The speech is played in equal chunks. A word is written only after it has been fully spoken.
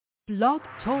Blog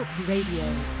Talk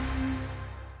Radio.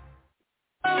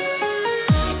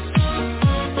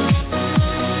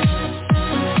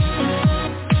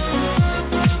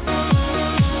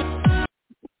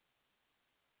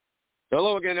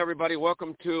 Hello again, everybody.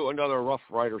 Welcome to another Rough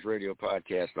Riders Radio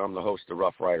podcast. I'm the host, the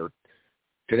Rough Rider.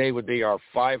 Today would be our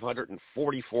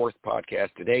 544th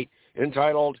podcast to date,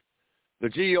 entitled The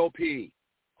GOP,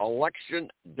 Election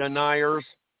Deniers,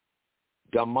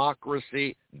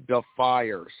 Democracy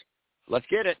Defilers. Let's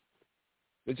get it.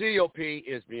 The GOP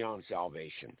is beyond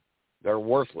salvation. They're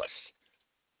worthless.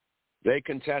 They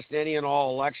contest any and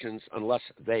all elections unless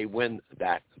they win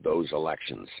those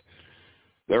elections.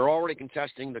 They're already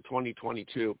contesting the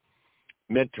 2022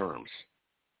 midterms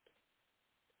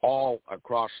all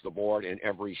across the board in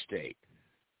every state.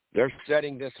 They're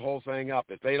setting this whole thing up.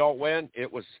 If they don't win, it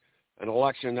was an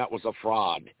election that was a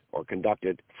fraud or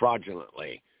conducted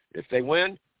fraudulently. If they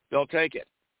win, they'll take it.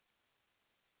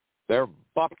 They're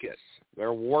bupkis.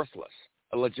 They're worthless.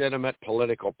 A legitimate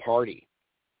political party.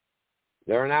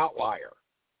 They're an outlier.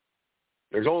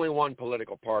 There's only one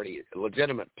political party, a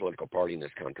legitimate political party in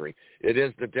this country. It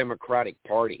is the Democratic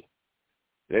Party.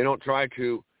 They don't try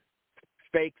to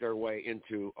fake their way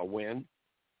into a win.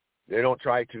 They don't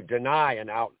try to deny an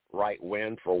outright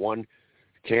win for one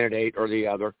candidate or the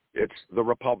other. It's the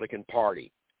Republican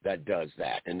Party that does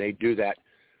that, and they do that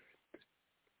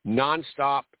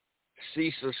nonstop,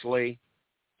 ceaselessly,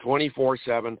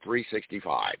 24/7,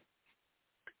 365.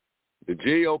 The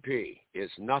GOP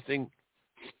is nothing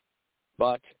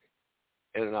but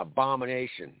an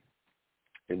abomination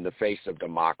in the face of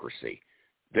democracy.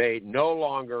 They no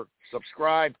longer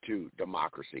subscribe to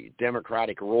democracy,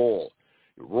 democratic rule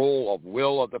of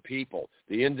will of the people,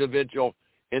 the individuals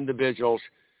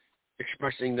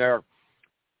expressing their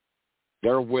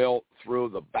will through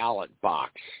the ballot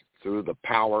box, through the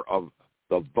power of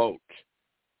the vote.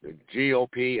 The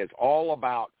GOP is all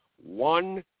about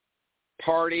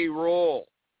one-party rule.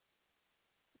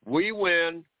 We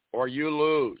win or you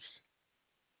lose.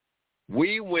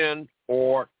 We win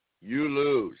or you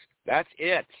lose. That's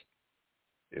it.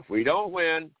 If we don't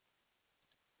win,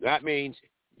 that means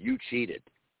you cheated.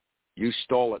 You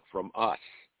stole it from us.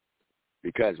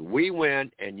 Because we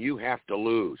win and you have to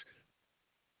lose.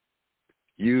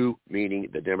 You meaning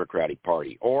the Democratic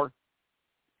Party. Or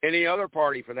any other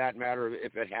party for that matter,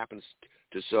 if it happens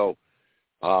to so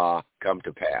come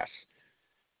to pass.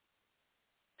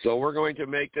 So we're going to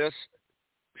make this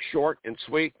short and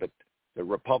sweet, but the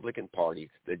Republican Party,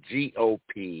 the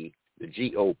GOP, the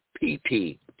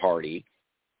GOPP party,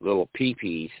 little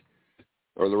PPs,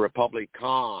 or the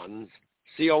Republicans,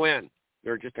 C-O-N,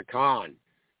 they're just a con.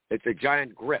 It's a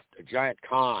giant grift, a giant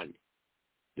con.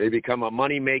 They become a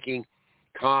money-making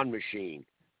con machine,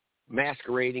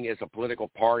 masquerading as a political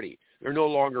party. They're no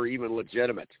longer even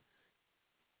legitimate.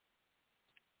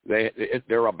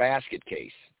 They're a basket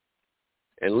case.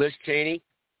 And Liz Cheney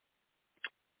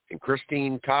and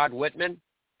Christine Todd Whitman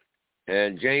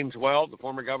and James Weld, the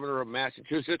former governor of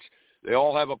Massachusetts, they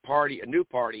all have a new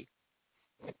party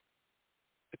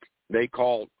they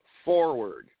called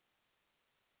Forward.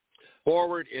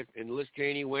 Forward, and Liz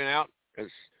Cheney went out, as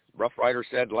Rough Rider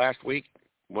said last week,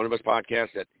 one of his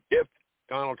podcasts, that if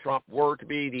Donald Trump were to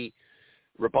be the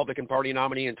Republican Party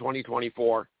nominee in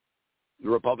 2024, the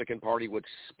Republican Party would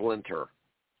splinter,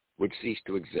 would cease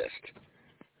to exist.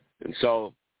 And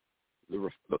so the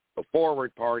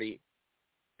Forward Party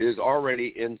is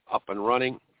already up and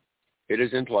running. It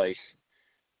is in place.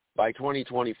 By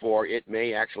 2024, it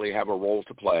may actually have a role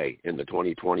to play in the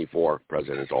 2024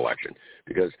 presidential election,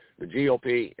 because the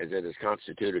GOP, as it is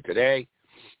constituted today,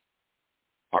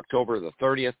 October the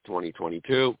 30th,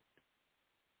 2022,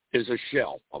 is a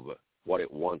shell of what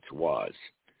it once was.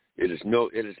 It is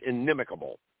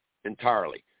inimical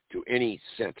entirely to any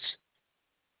sense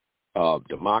of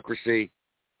democracy,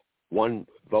 one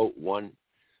vote, one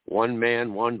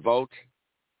man, one vote.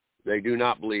 They do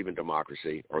not believe in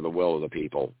democracy or the will of the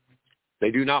people.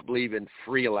 They do not believe in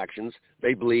free elections.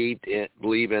 They believe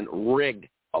in rigged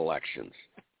elections.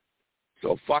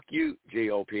 So fuck you,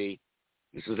 GOP.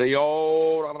 This is the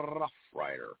old Rough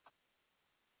Rider.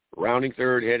 Rounding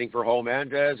third, heading for home.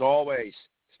 And as always,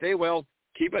 stay well,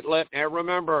 keep it lit, and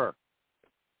remember,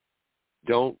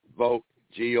 don't vote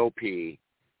GOP.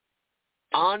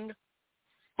 Unfuck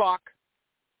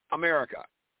America.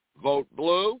 Vote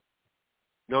blue,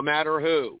 no matter who.